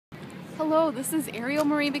Hello, this is Ariel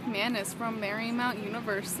Marie McManus from Marymount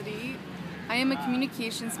University. I am a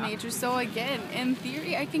communications major, so again, in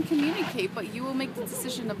theory I can communicate, but you will make the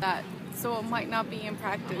decision of that, so it might not be in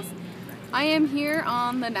practice. I am here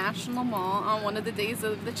on the National Mall on one of the days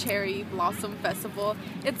of the Cherry Blossom Festival.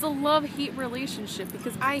 It's a love-hate relationship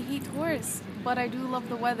because I hate tourists, but I do love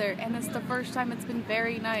the weather, and it's the first time it's been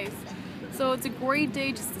very nice. So it's a great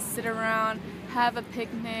day just to sit around, have a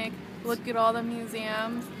picnic, look at all the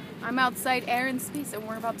museums. I'm outside Air and Space, and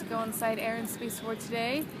we're about to go inside Air and Space for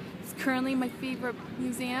today. It's currently my favorite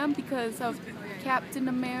museum because of Captain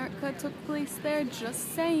America took place there,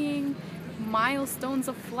 just saying. Milestones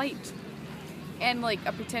of flight. And like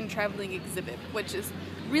a pretend traveling exhibit, which is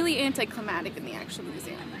really anticlimactic in the actual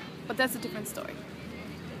museum. But that's a different story.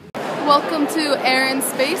 Welcome to Air and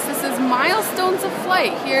Space. This is Milestones of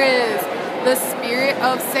Flight. Here is the Spirit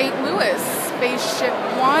of St. Louis, Spaceship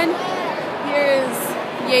One. Here is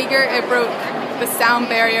Jaeger. It broke the sound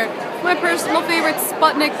barrier. My personal favorite,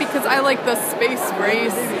 Sputnik, because I like the space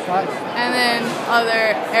race. And then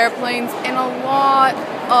other airplanes and a lot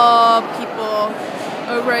of people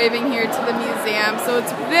arriving here to the museum. So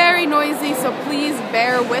it's very noisy, so please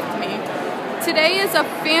bear with me. Today is a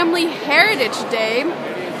Family Heritage Day.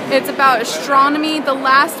 It's about astronomy. The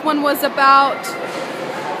last one was about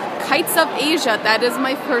kites of Asia. That is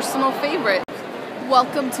my personal favorite.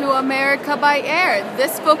 Welcome to America by Air.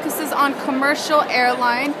 This focuses on commercial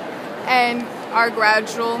airline and our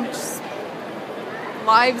gradual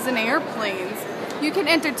lives in airplanes. You can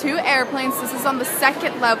enter 2 airplanes. This is on the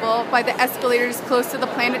 2nd level by the escalators close to the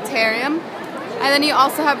planetarium. And then you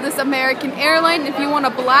also have this American airline. If you want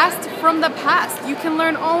to blast from the past, you can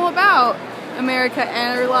learn all about America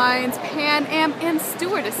Airlines, Pan Am, and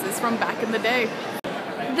stewardesses from back in the day.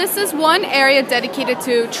 This is one area dedicated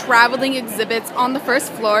to traveling exhibits on the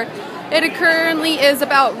 1st floor. It currently is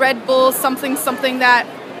about Red Bull, something that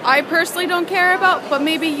I personally don't care about, but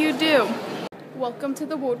maybe you do. Welcome to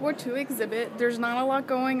the World War II exhibit. There's not a lot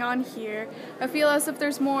going on here. I feel as if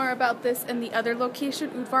there's more about this in the other location,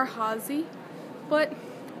 Udvar Hazy, but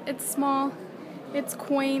it's small, it's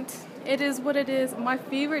quaint, it is what it is. My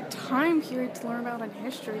favorite time here to learn about in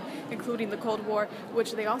history, including the Cold War,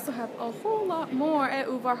 which they also have a whole lot more at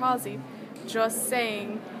Udvar Hazy. Just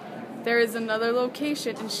saying, there is another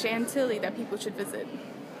location in Chantilly that people should visit.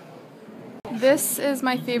 This is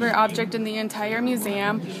my favorite object in the entire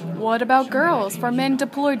museum. What about girls for men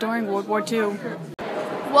deployed during World War II?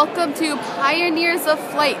 Welcome to Pioneers of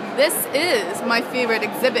Flight. This is my favorite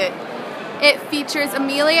exhibit. It features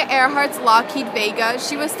Amelia Earhart's Lockheed Vega.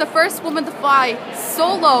 She was the first woman to fly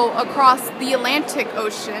solo across the Atlantic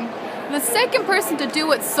Ocean. The second person to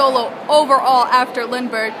do it solo overall after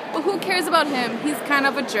Lindbergh, but who cares about him? He's kind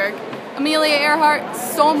of a jerk. Amelia Earhart,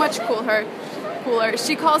 so much cooler.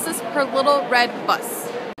 She calls this her little red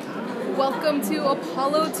bus. Welcome to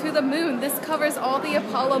Apollo to the Moon. This covers all the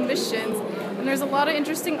Apollo missions, and there's a lot of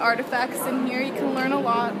interesting artifacts in here. You can learn a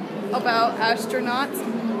lot about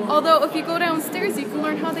astronauts. Although if you go downstairs, you can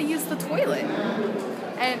learn how they use the toilet.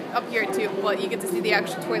 And up here too, well, you get to see the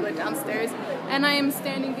actual toilet downstairs. And I am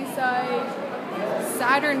standing beside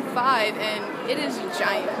Saturn V, and it is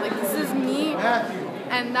giant. Like, this is me,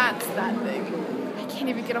 and that's that thing. I can't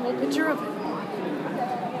even get a whole picture of it.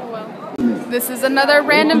 This is another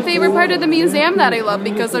random favorite part of the museum that I love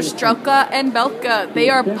because of Strelka and Belka. They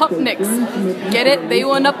are pupniks. Get it? They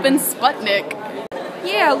went up in Sputnik.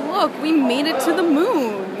 Yeah, look, we made it to the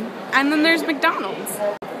moon. And then there's McDonald's.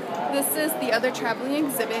 This is the other traveling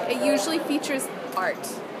exhibit. It usually features art.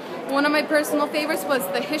 One of my personal favorites was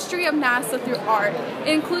the history of NASA through art.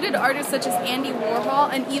 It included artists such as Andy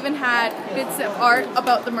Warhol and even had bits of art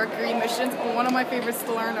about the Mercury missions, one of my favorites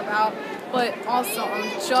to learn about. But also, I'm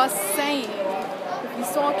just saying, if you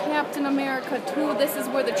saw Captain America 2, this is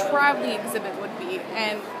where the traveling exhibit would be.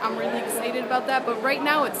 And I'm really excited about that. But right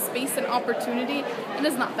now, it's Space and Opportunity, and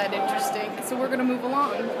it's not that interesting. So we're going to move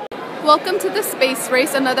along. Welcome to the Space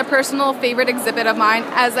Race, another personal favorite exhibit of mine.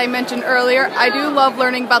 As I mentioned earlier, I do love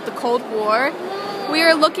learning about the Cold War. We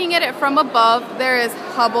are looking at it from above. There is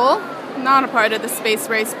Hubble, not a part of the Space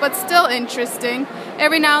Race, but still interesting.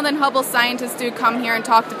 Every now and then Hubble scientists do come here and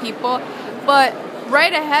talk to people, but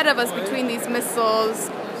right ahead of us between these missiles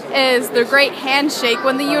is the Great Handshake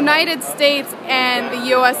when the United States and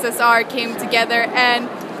the USSR came together, and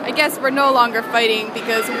I guess we're no longer fighting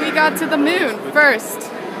because we got to the moon first.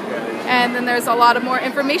 And then there's a lot of more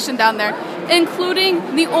information down there,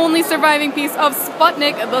 including the only surviving piece of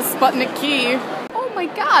Sputnik, the Sputnik key. Oh my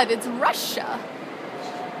god, it's Russia.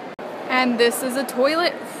 And this is a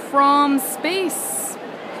toilet from space.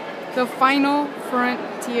 The final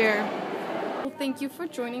frontier. Thank you for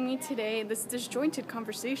joining me today in this disjointed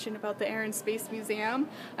conversation about the Air and Space Museum.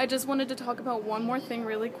 I just wanted to talk about one more thing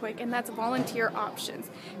really quick, and that's volunteer options.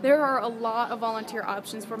 There are a lot of volunteer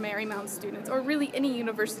options for Marymount students, or really any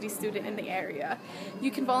university student in the area. You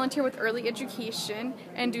can volunteer with early education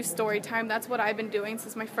and do story time. That's what I've been doing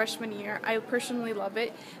since my freshman year. I personally love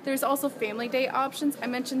it. There's also family day options. I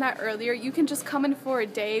mentioned that earlier. You can just come in for a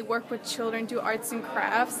day, work with children, do arts and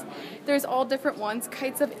crafts. There's all different ones.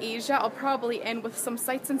 Kites of Asia, I'll probably end with some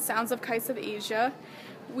sights and sounds of Kites of Asia.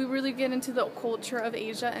 We really get into the culture of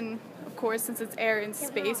Asia, and of course, since it's air and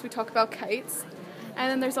space, we talk about kites. And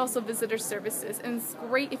then there's also visitor services, and it's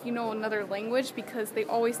great if you know another language because they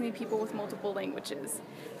always need people with multiple languages.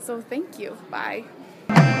 So thank you. Bye.